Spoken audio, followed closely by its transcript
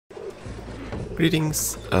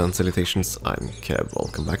Greetings and salutations, I'm Kev.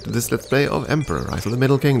 Welcome back to this Let's Play of Emperor, Rise of the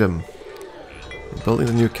Middle Kingdom. We're building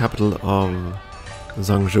the new capital of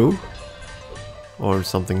Zhangzhou, or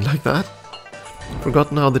something like that.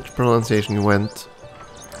 Forgotten how the pronunciation went.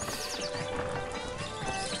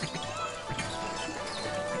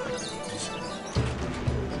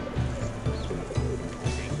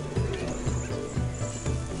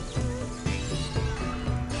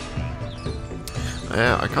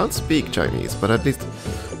 I can't speak Chinese, but at least,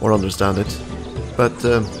 or understand it. But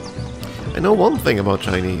I know one thing about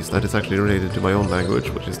Chinese that is actually related to my own language,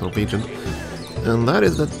 which is Norwegian, and that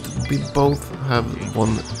is that we both have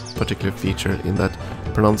one particular feature in that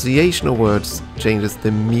pronunciation of words changes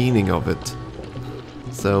the meaning of it.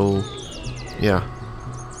 So, yeah,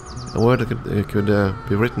 a word could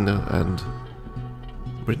be written and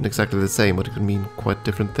written exactly the same, but it could mean quite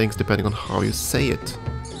different things depending on how you say it.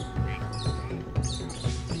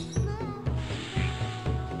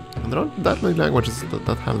 There aren't that many languages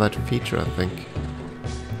that have that feature, I think.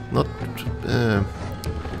 Not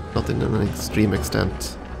in an extreme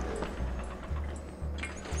extent.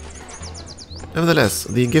 Nevertheless,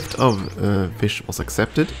 the gift of fish was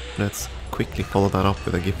accepted. Let's quickly follow that up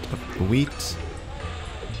with a gift of wheat.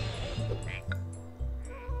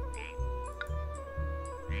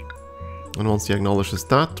 And once he acknowledges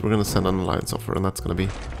that, we're gonna send an alliance offer, and that's gonna be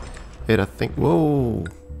it, I think. Whoa!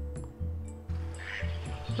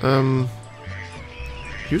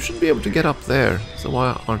 You should be able to get up there, so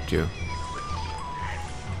why aren't you?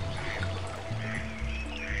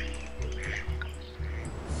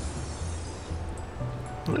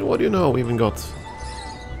 What do you know? We even got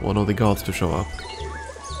one of the gods to show up.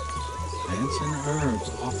 Plants and herbs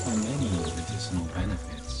offer many medicinal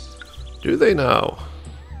benefits. Do they now?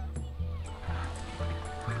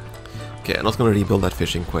 Okay, I'm not gonna rebuild that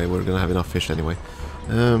fishing quay, we're gonna have enough fish anyway.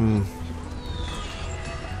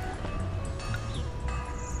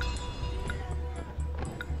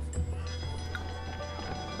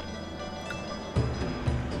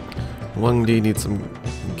 Wang Di needs some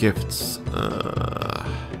gifts.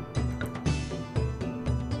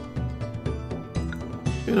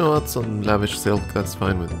 You know what? Some lavish silk. That's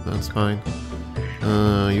fine. That's fine.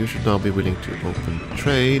 You should now be willing to open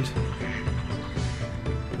trade.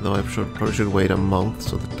 Though I probably should wait a month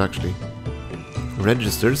so that it actually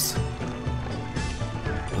registers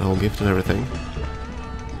the whole gift and everything.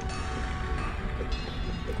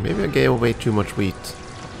 Maybe I gave away too much wheat.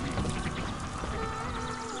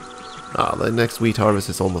 Ah, the next wheat harvest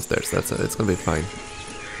is almost there, so it's gonna be fine.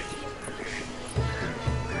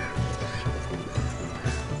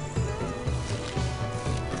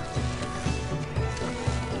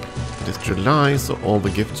 It is July, so all the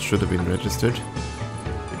gifts should have been registered.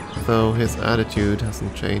 Though his attitude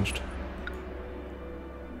hasn't changed.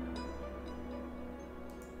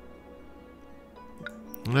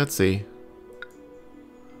 Let's see.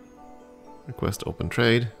 Request open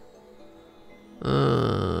trade.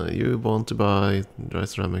 You want to buy dry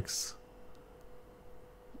ceramics.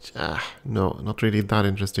 No, not really that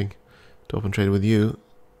interesting to open trade with you.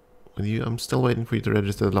 I'm still waiting for you to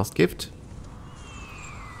register the last gift.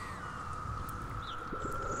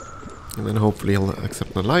 And then hopefully he'll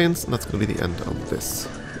accept an alliance, and that's going to be the end of this.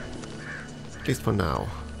 At least for now.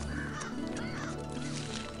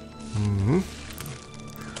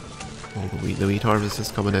 All the wheat harvest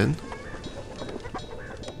is coming in.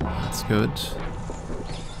 That's good.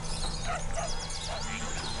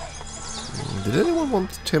 Did anyone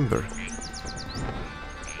want timber?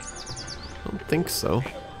 I don't think so.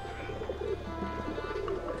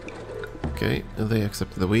 Okay, they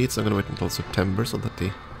accepted the wheat, so I'm gonna wait until September so that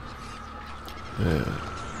the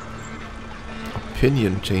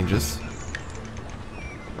opinion changes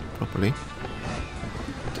properly.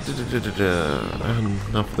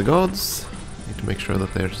 And now for the gods. Need to make sure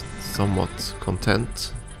that they're somewhat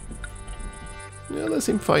content. Yeah, they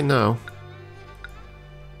seem fine now.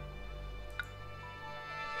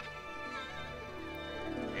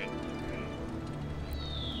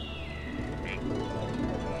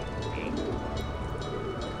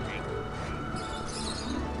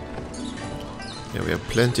 Yeah, we have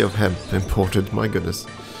plenty of hemp imported, my goodness.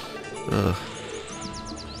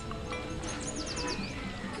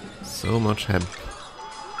 So much hemp.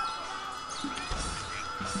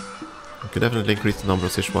 I could definitely increase the number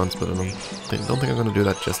of Sichuans, but I don't think I'm going to do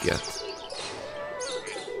that just yet.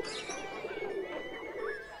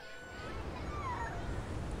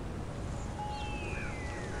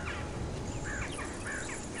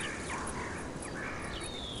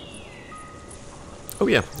 Oh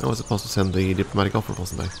yeah, I was supposed to send the diplomatic offer,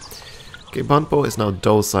 wasn't I? Okay, Banpo is now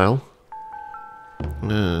docile.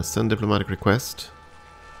 Send diplomatic request.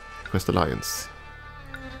 Request alliance.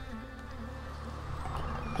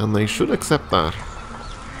 And they should accept that.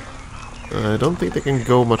 I don't think they can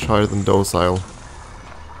go much higher than docile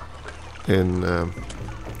in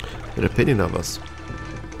their opinion of us.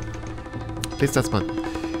 At least that's my...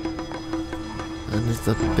 At least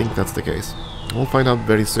I think that's the case. We'll find out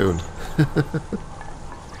very soon.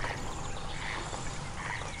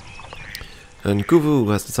 And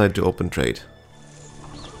Kuvu has decided to open trade.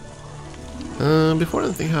 Before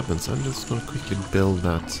anything happens, I'm just gonna quickly build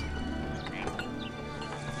that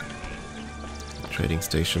trading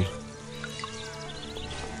station.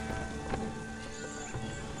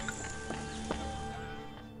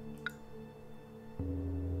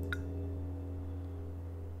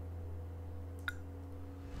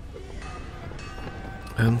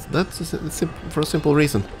 And that's for a simple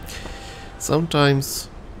reason. Sometimes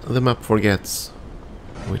the map forgets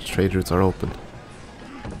which trade routes are open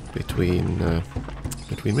between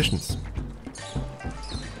missions.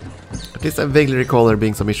 At least I vaguely recall there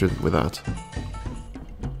being some issues with that.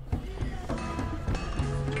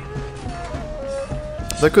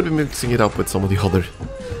 I could be mixing it up with some of the other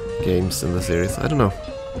games in the series, I don't know.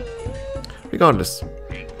 Regardless,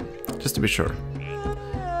 just to be sure.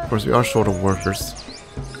 Of course, we are short of workers.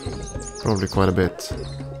 Probably quite a bit.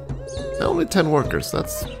 Only 10 workers,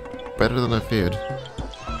 that's better than I feared.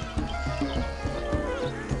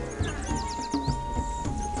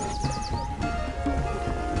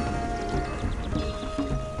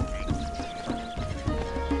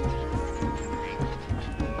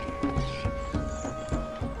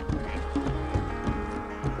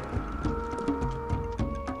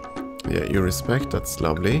 Yeah, your respect, that's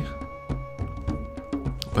lovely.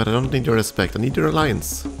 But I don't need your respect, I need your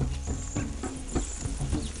alliance.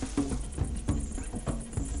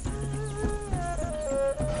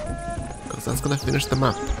 Because that's gonna finish the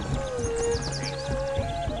map.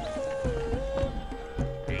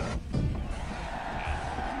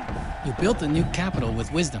 You built the new capital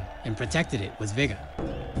with wisdom and protected it with vigor.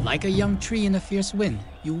 Like a young tree in a fierce wind,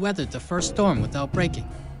 you weathered the first storm without breaking.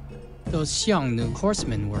 Those Xiongnu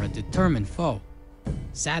horsemen were a determined foe.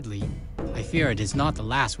 Sadly, I fear it is not the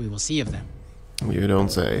last we will see of them. You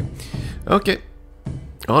don't say. Okay,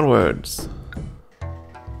 onwards.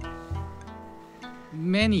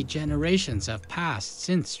 Many generations have passed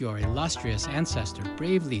since your illustrious ancestor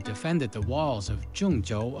bravely defended the walls of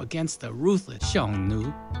Zhongzhou against the ruthless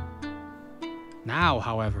Xiongnu. Now,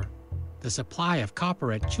 however, the supply of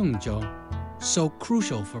copper at Zhongzhou, so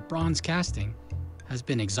crucial for bronze casting, has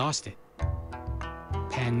been exhausted.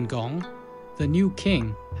 Pan Gong, the new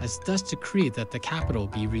king, has thus decreed that the capital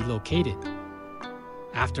be relocated.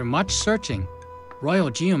 After much searching, royal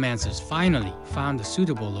geomancers finally found a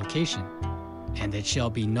suitable location, and it shall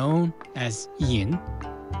be known as Yin.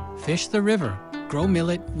 Fish the river, grow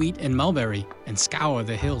millet, wheat, and mulberry, and scour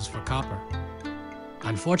the hills for copper.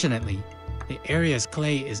 Unfortunately, the area's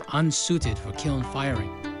clay is unsuited for kiln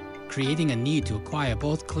firing, creating a need to acquire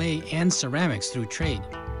both clay and ceramics through trade.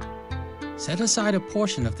 Set aside a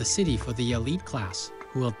portion of the city for the elite class,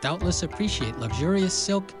 who will doubtless appreciate luxurious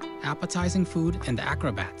silk, appetizing food, and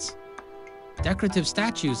acrobats. Decorative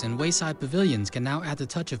statues and wayside pavilions can now add a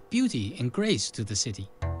touch of beauty and grace to the city.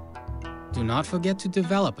 Do not forget to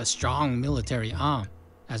develop a strong military arm,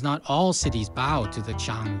 as not all cities bow to the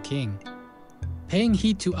Chang king. Paying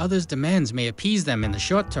heed to others' demands may appease them in the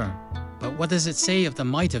short term, but what does it say of the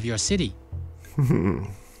might of your city?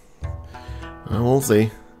 We'll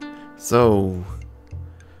see. So,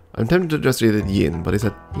 I'm tempted to just read it Yin, but is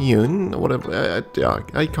it Yin? Whatever.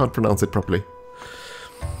 I can't pronounce it properly.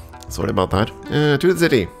 Sorry about that. To the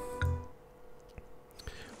city.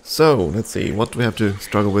 So, let's see. What do we have to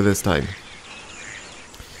struggle with this time?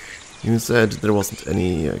 You said there wasn't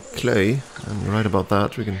any clay. I'm right about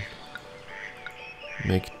that. We can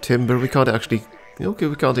make timber. We can't actually... Okay,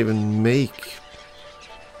 we can't even make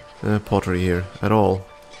pottery here at all.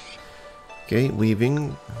 Okay,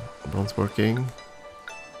 weaving, bronze working.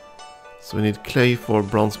 So we need clay for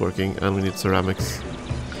bronze working and we need ceramics.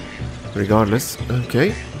 Regardless,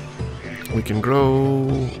 okay. We can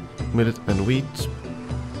grow millet and wheat,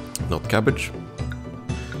 not cabbage.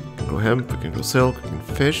 We can grow hemp, we can grow silk, we can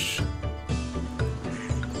fish.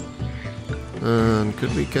 And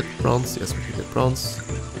could we get bronze? Yes, we can get bronze.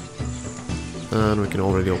 And we can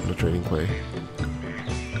already open a trading quay.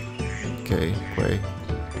 Okay, quay.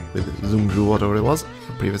 With Zhongzhou, whatever it was,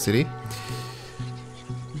 the previous city.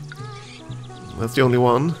 That's the only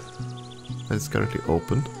one that is currently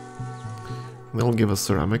open. They'll give us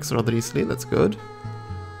ceramics rather easily, that's good.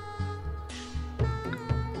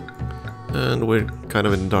 And we're kind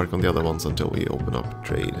of in the dark on the other ones until we open up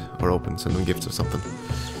trade, or send them gifts or something.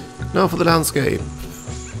 Now for the landscape.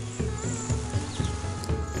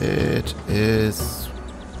 It is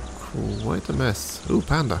quite a mess. Ooh,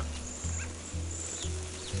 panda.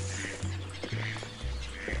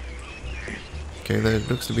 Okay, there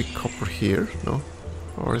looks to be copper here, no?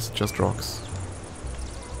 Or is it just rocks?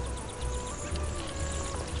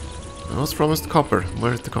 I was promised copper.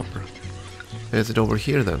 Where is the copper? Is it over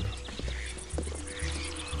here then?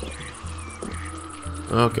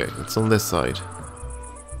 Okay, it's on this side.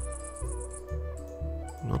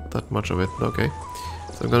 Not that much of it, okay.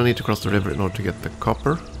 So I'm gonna need to cross the river in order to get the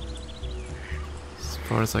copper. As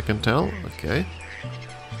far as I can tell, okay.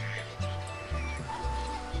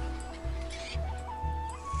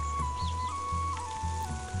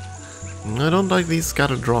 I don't like these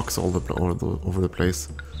scattered rocks all over the place.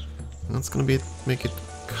 That's gonna make it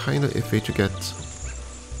kind of iffy to get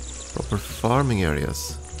proper farming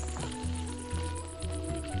areas.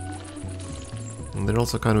 And they're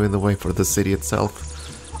also kind of in the way for the city itself.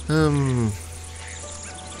 And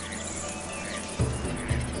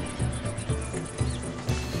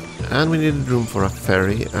we needed room for a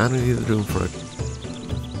ferry, and we needed room for a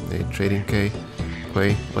trading quay,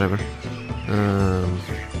 whatever.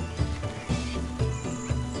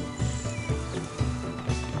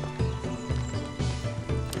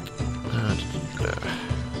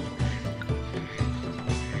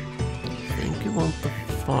 I think you want the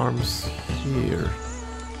farms here.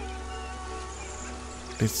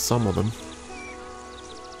 At least some of them.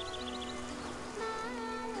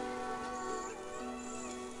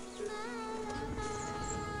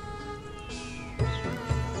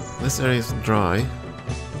 This area is dry.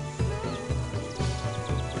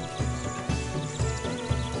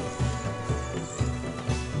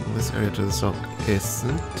 This area to the south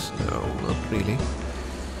isn't. No, not really.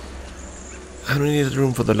 And we needed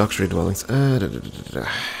room for the luxury dwellings.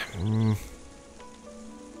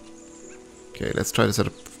 Okay, let's try to set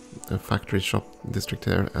up a factory shop district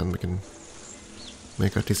here, and we can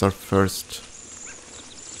make at least our first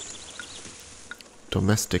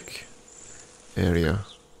domestic area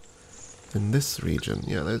in this region.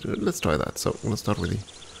 Yeah, let's try that. So I'm gonna start with the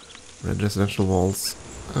red residential walls.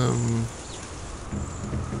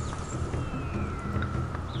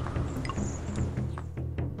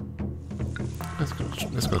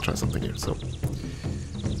 Let's go try something here. So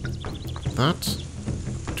that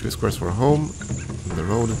 2 squares for a home, the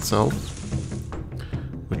road itself,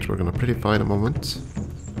 which we're gonna prettify in a moment,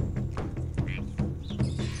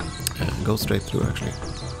 and go straight through actually.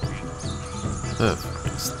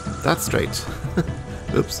 That's straight.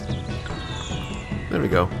 Oops. There we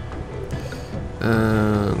go.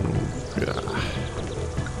 Yeah.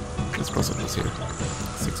 Let's cross it this here.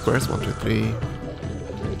 6 squares, 1, 2, 3.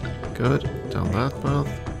 Good. Down that path.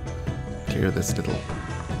 Clear this little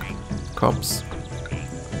copse.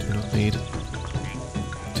 Do not need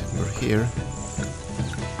timber here.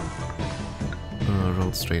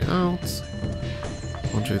 Road straight out.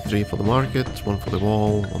 1, 2, 3 for the market, 1 for the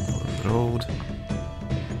wall, 1 for the road.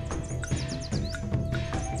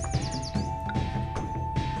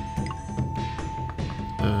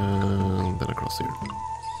 And then across here.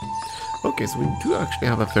 Okay, so we do actually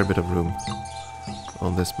have a fair bit of room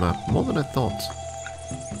on this map, more than I thought.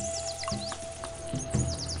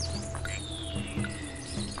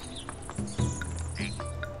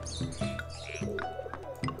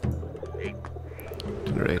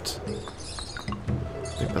 Generate. I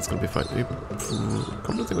think that's gonna be fine.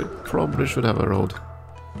 Come to think, we probably should have a road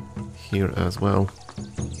here as well.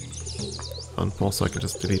 Unpause so I can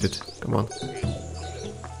just delete it. Come on.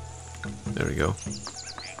 There we go.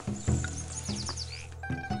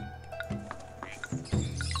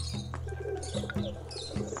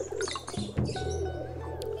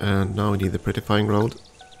 And now we need the prettifying road.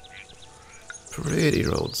 Pretty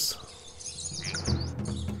roads.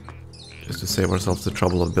 Just to save ourselves the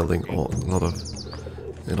trouble of building a lot of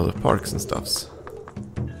parks and stuffs.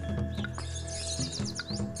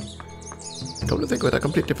 Come to think of it, I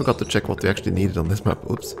completely forgot to check what we actually needed on this map.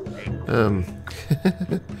 Oops.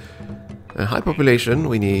 A high population,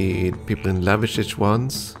 we need people in lavish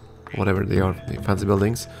ones, whatever they are, the fancy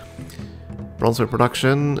buildings. Bronzeware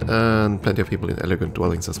production, and plenty of people in elegant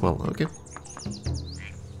dwellings as well. Okay.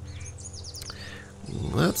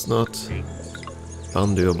 That's not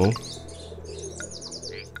undoable.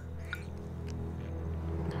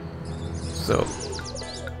 So.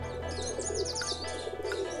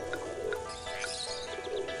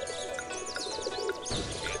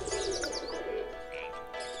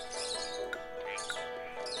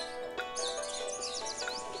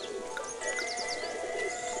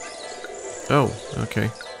 Oh,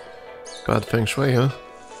 okay. Bad feng shui, huh?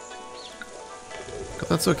 But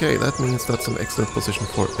that's okay, that means that's an excellent position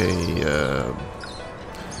for a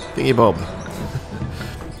thingy bob.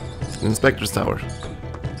 An inspector's tower.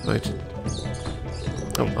 Right.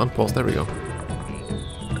 Oh, unpause, there we go.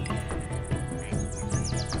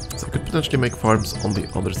 So I could potentially make farms on the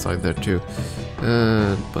other side there too.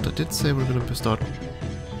 But I did say we're gonna start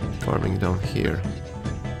farming down here.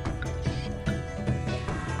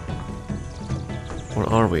 Or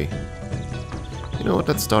are we? You know what,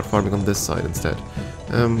 let's start farming on this side instead.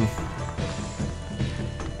 Yeah,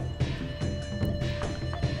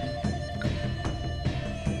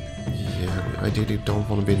 we ideally don't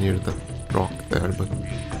want to be near that rock there, but...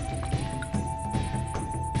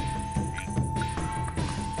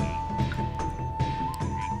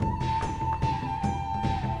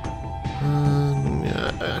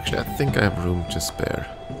 yeah, actually I think I have room to spare.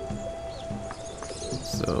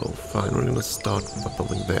 So, fine, we're gonna start by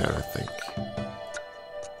building there, I think.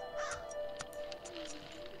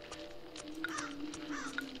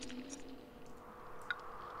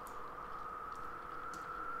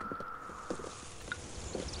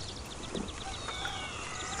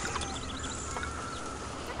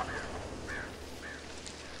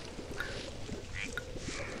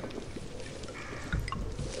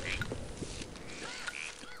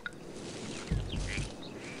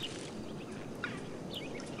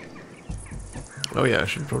 Oh yeah, I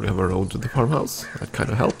should probably have a road to the farmhouse. That kind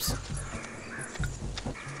of helps.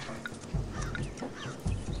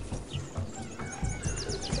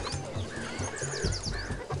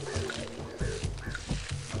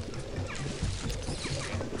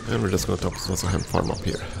 And we're just going to top also hemp farm up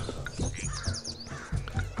here.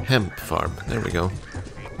 Hemp farm, there we go.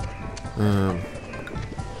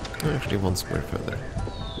 Actually one square further.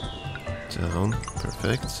 Down,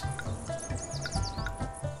 perfect.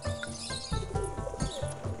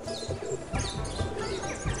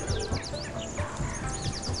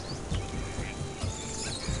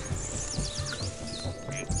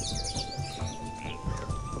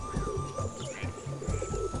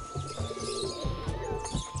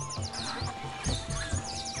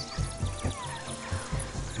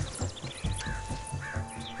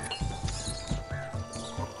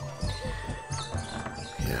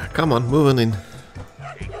 Come on, moving in.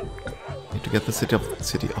 Need to get the city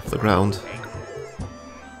off the ground.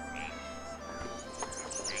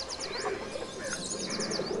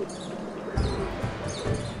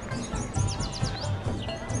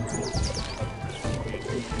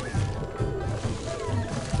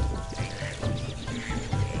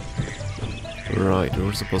 Right, we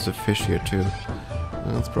were supposed to fish here too.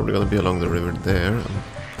 It's probably gonna be along the river there. I'm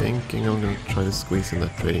thinking I'm gonna try to squeeze in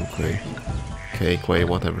that trading quay. Quay,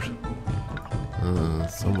 whatever.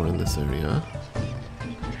 Somewhere in this area.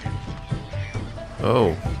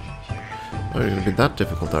 Oh. Are you gonna be that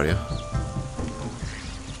difficult, are you?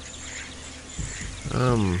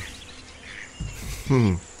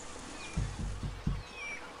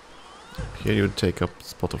 Here you would take up a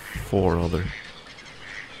spot of 4 other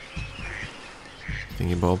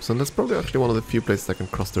thingy bobs, and that's probably actually one of the few places I can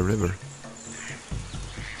cross the river.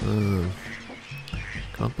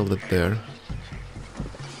 Can't build it there.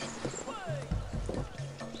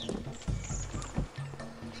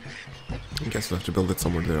 I guess we'll have to build it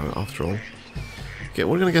somewhere there after all. Okay,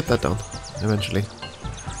 we're gonna get that done, eventually.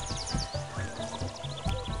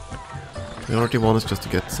 Priority 1 is just to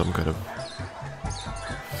get some kind of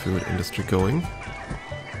food industry going.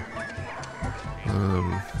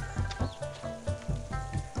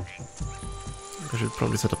 I should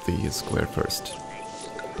probably set up the square first.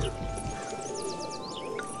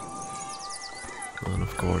 And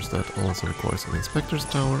of course that also requires an inspector's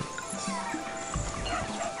tower.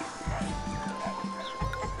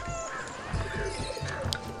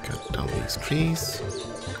 Trees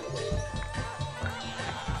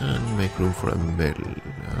and make room for a mill.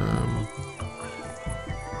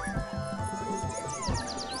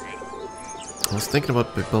 I was thinking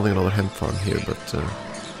about building another hemp farm here, but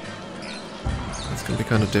that's gonna be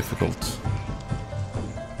kind of difficult.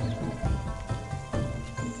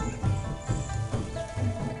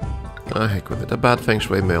 Ah, heck with it. A bad feng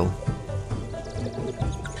shui mill.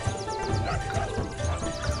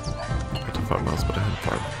 Not a farmhouse, but a hemp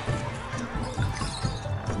farm.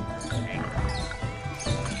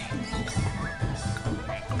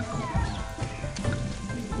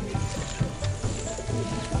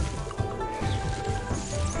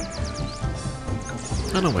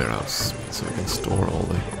 And a warehouse, so we can store all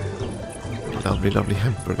the lovely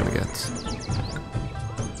hemp we're gonna get.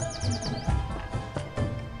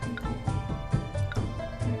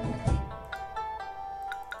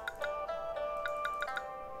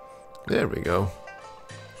 There we go.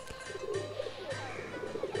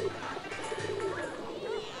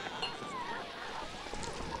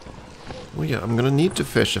 Oh yeah, I'm gonna need to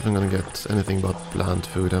fish if I'm gonna get anything but bland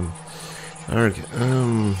food. Arg.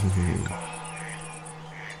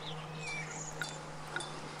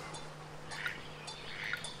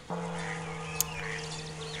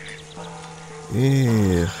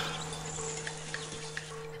 Yeah.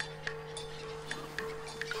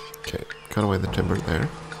 Okay, cut away the timber there.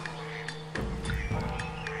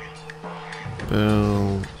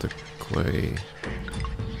 Build the clay.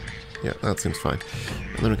 Yeah, that seems fine.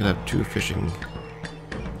 And then we can have 2 fishing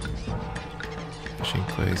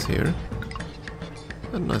clays here.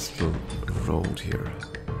 A nice little road here.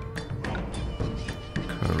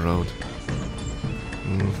 Car road.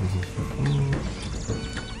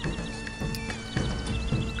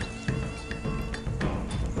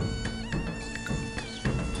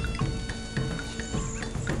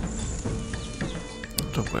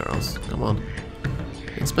 Top warehouse, come on.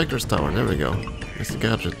 Inspector's tower, there we go. Mr.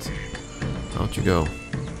 Gadget. Out you go.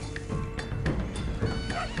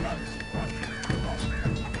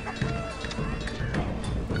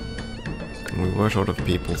 We were short of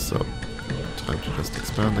people, so time to just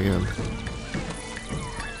expand again.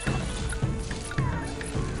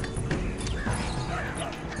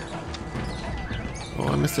 Oh,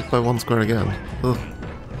 I missed it by 1 square again. Ugh.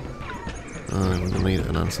 I'm gonna need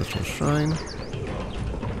an ancestral shrine.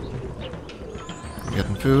 I'm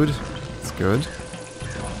getting food. It's good.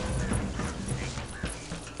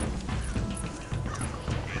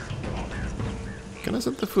 Can I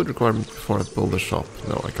set the food requirement before I build the shop?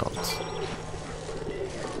 No, I can't.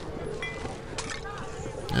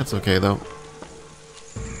 That's okay though.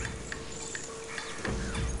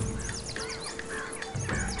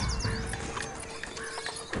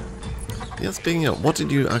 Yeah, speaking of, what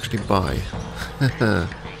did you actually buy?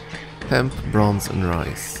 Hemp, bronze and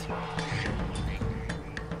rice.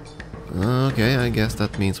 Okay, I guess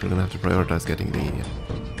that means we're gonna have to prioritize getting the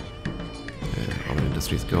other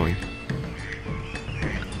industries going.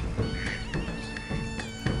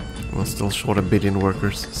 We're still short 1 billion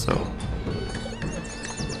workers, so...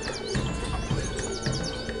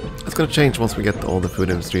 It's gonna change once we get all the food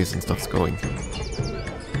industries and stuffs going.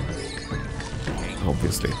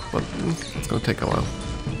 Obviously, but it's gonna take a while.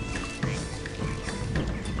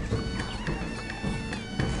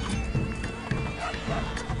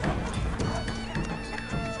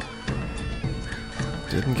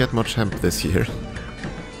 Didn't get much hemp this year.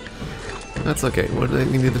 That's okay, we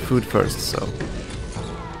need the food first, so...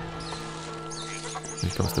 Here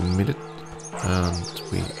comes the millet, and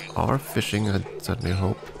we are fishing, I certainly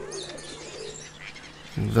hope.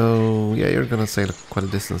 Though, yeah, you're gonna sail quite a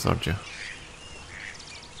distance, aren't you?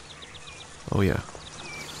 Oh yeah.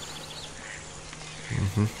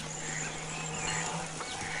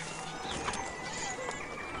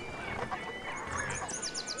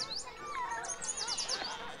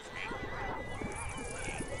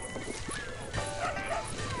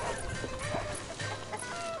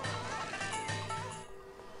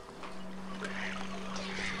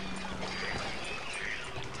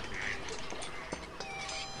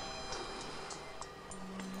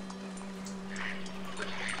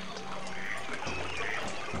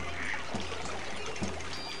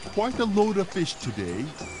 Quite a load of fish today.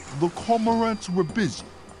 The cormorants were busy.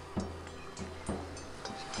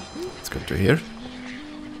 It's good to hear.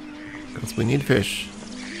 Because we need fish.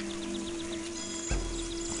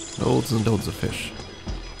 Loads and loads of fish.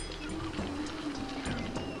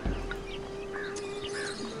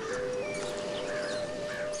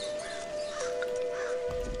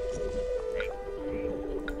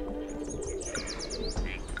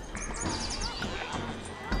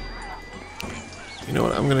 You know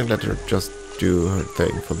what, I'm gonna let her just do her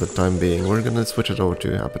thing for the time being. We're gonna switch it over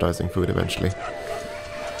to appetizing food eventually.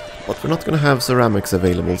 But we're not gonna have ceramics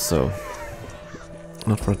available, so...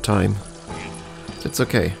 Not for a time. It's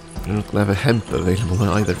okay. We're not gonna have a hemp available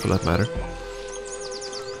either, for that matter.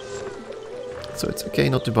 So it's okay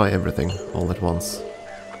not to buy everything all at once.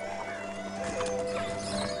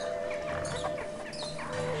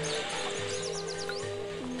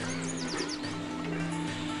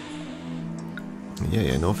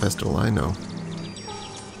 Yeah, no festival, I know.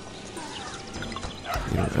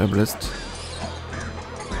 You're an herbalist.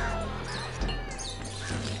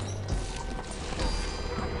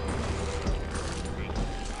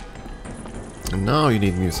 And now you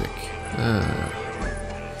need music. Ah.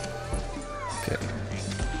 Okay.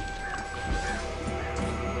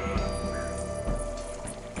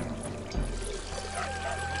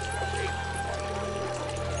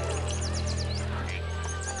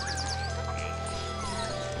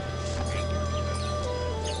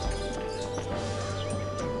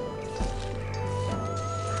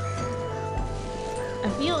 I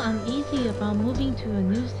feel uneasy about moving to a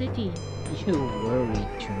new city. You worry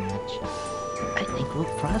too much. I think we'll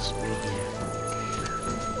prosper here.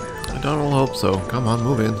 I don't hope so. Come on,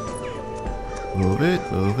 move in. Move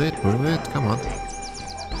it, move it, move it. Come on.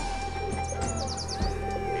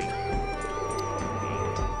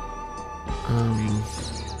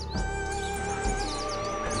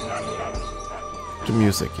 To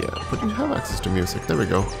music, yeah. But you have access to music. There we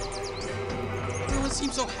go. Everyone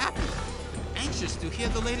seems so happy, anxious to hear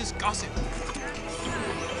the latest gossip.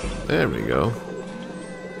 There we go.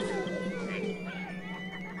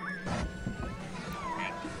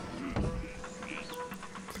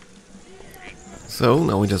 So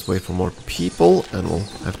now we just wait for more people, and we'll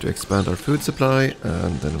have to expand our food supply,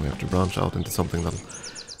 and then we have to branch out into something that'll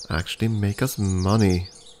actually make us money.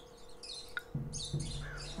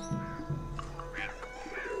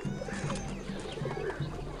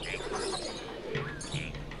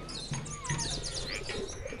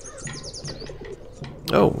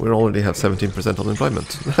 Oh, we already have 17%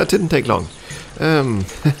 unemployment. That didn't take long.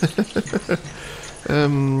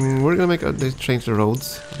 We're gonna make change the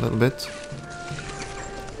roads a little bit.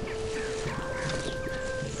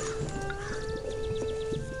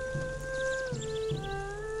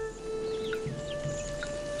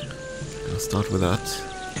 Gonna start with that.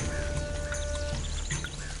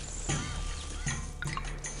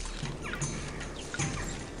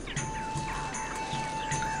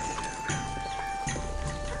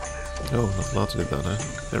 Oh, not allowed to do that, huh?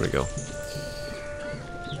 There we go.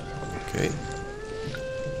 Okay.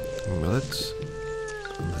 Millet.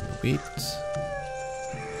 And then wheat.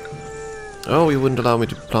 Oh, you wouldn't allow me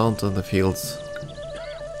to plant in the fields.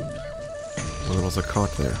 Well, there was a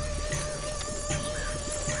cart there.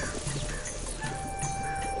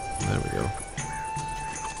 There we go.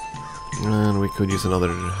 And we could use another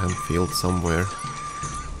hemp field somewhere.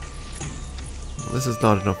 Well, this is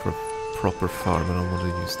not enough for proper farm. I don't want to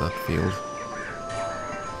use that field.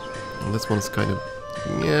 And this one's kind of,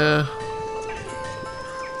 yeah,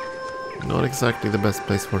 not exactly the best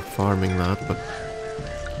place for farming that, but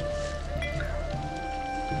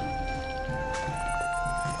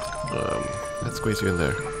let's squeeze you in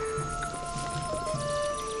there.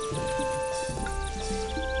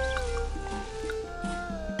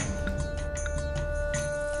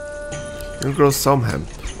 It'll grow some hemp.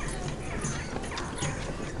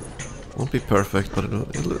 Won't be perfect, but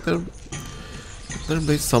there'll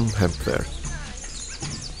be some hemp there.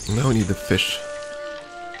 Now we need the fish.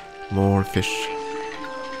 More fish.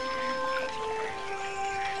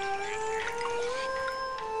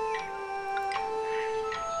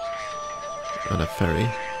 And a ferry.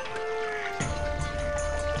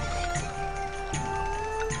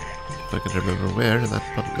 If I can remember where that,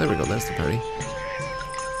 but there we go, there's the ferry.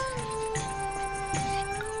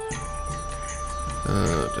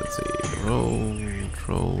 Let's see,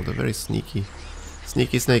 road, a very sneaky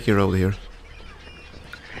road here.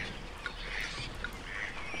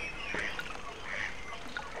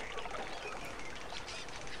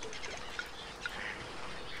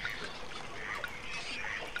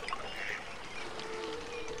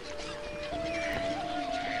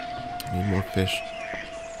 Need more fish.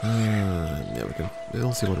 Yeah,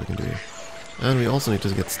 we'll see what we can do here. And we also need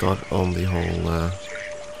to get started on the whole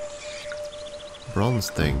bronze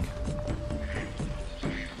thing.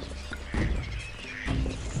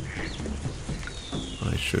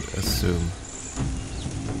 I should assume.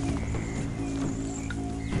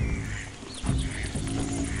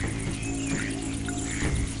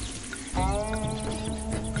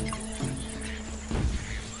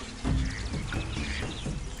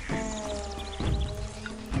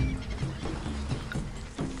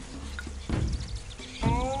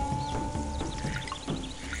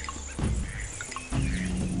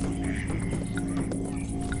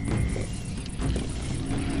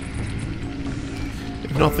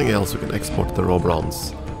 If nothing else, we can export the raw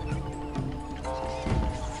bronze.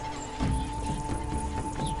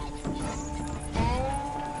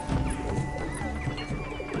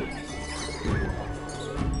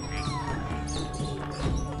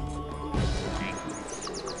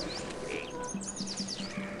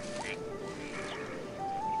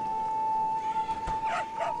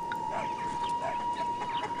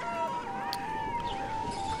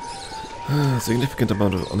 Significant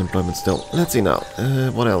amount of unemployment still. Let's see now.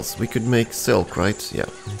 What else? We could make silk, right? Yeah.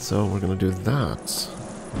 So we're gonna do that.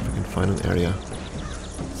 If we can find an area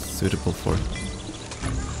suitable for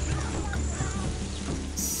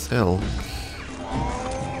silk.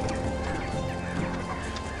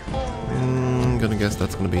 I'm gonna guess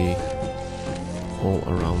that's gonna be all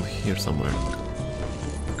around here somewhere.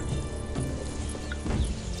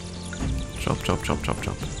 Chop, chop, chop, chop,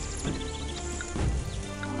 chop.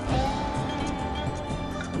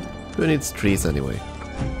 Who needs trees anyway?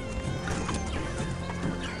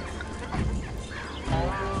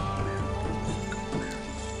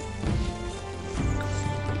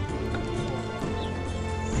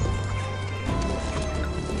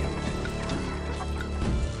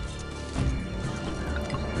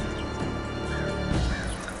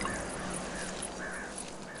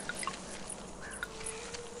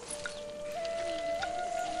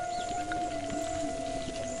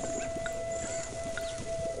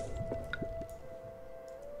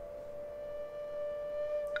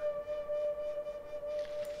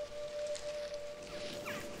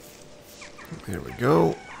 Here we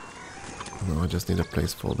go. Now I just need a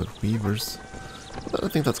place for the weavers. I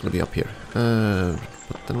think that's gonna be up here.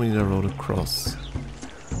 But then we need a road across.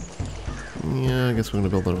 Yeah, I guess we're gonna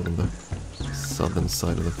build a road on the southern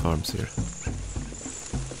side of the farms here.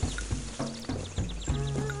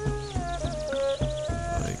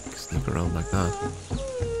 Like, sneak around like that.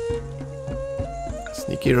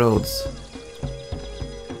 Sneaky roads.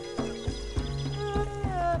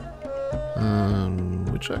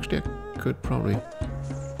 Which actually I could probably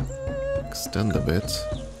extend a bit.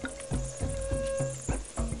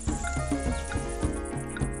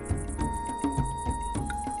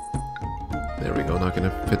 There we go, now I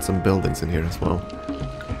can fit some buildings in here as well.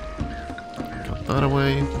 Drop that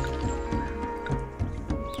away.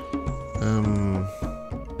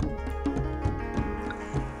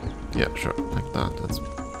 Yeah, sure, like that, that's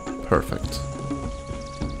perfect.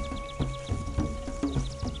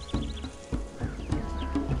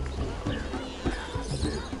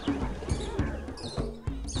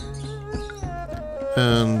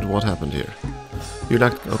 And what happened here? You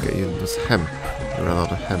lacked... okay, it was hemp. You ran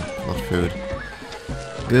out of hemp, not food.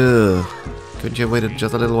 Ugh. Couldn't you have waited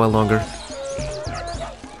just a little while longer?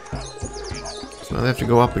 So now they have to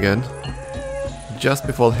go up again. Just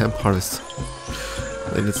before the hemp harvest.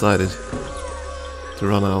 They decided to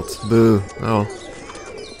run out. Boo. Oh.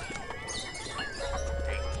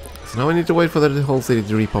 So now we need to wait for the whole city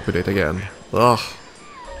to repopulate again. Ugh.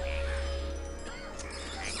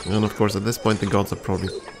 And of course at this point the gods are probably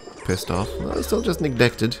pissed off. No, they're still just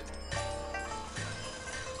neglected.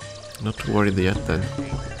 Not too worried yet then.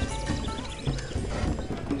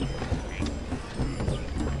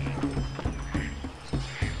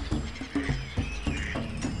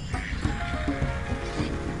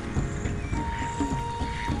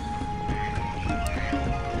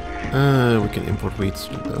 We can import wheat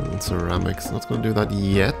and ceramics. Not gonna do that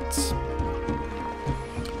yet.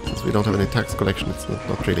 Since we don't have any tax collection, it's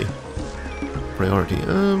not really priority.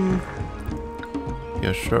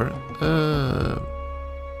 Yeah, sure.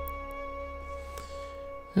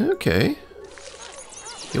 Okay.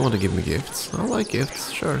 You want to give me gifts? I like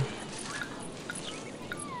gifts, sure.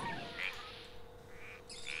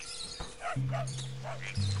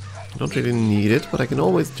 Don't really need it, but I can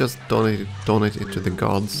always just donate it to the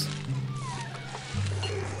gods.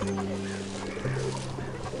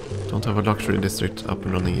 Don't have a luxury district up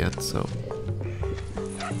and running yet, so...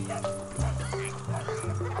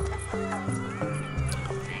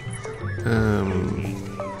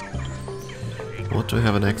 what do we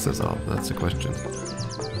have an excess of? That's the question.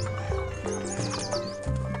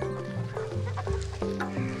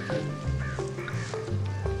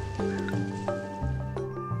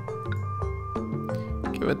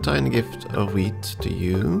 Give a tiny gift of wheat to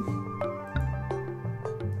you.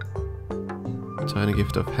 A tiny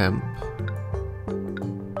gift of hemp.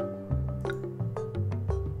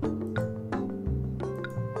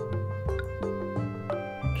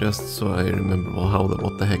 Just so I remember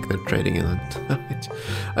what the heck they're trading in.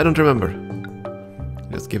 I don't remember.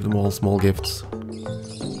 Just give them all small gifts.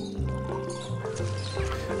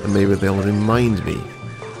 And maybe they'll remind me.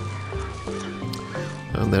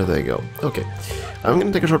 And there they go. Okay. I'm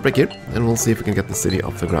gonna take a short break here, and we'll see if we can get the city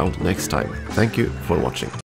off the ground next time. Thank you for watching.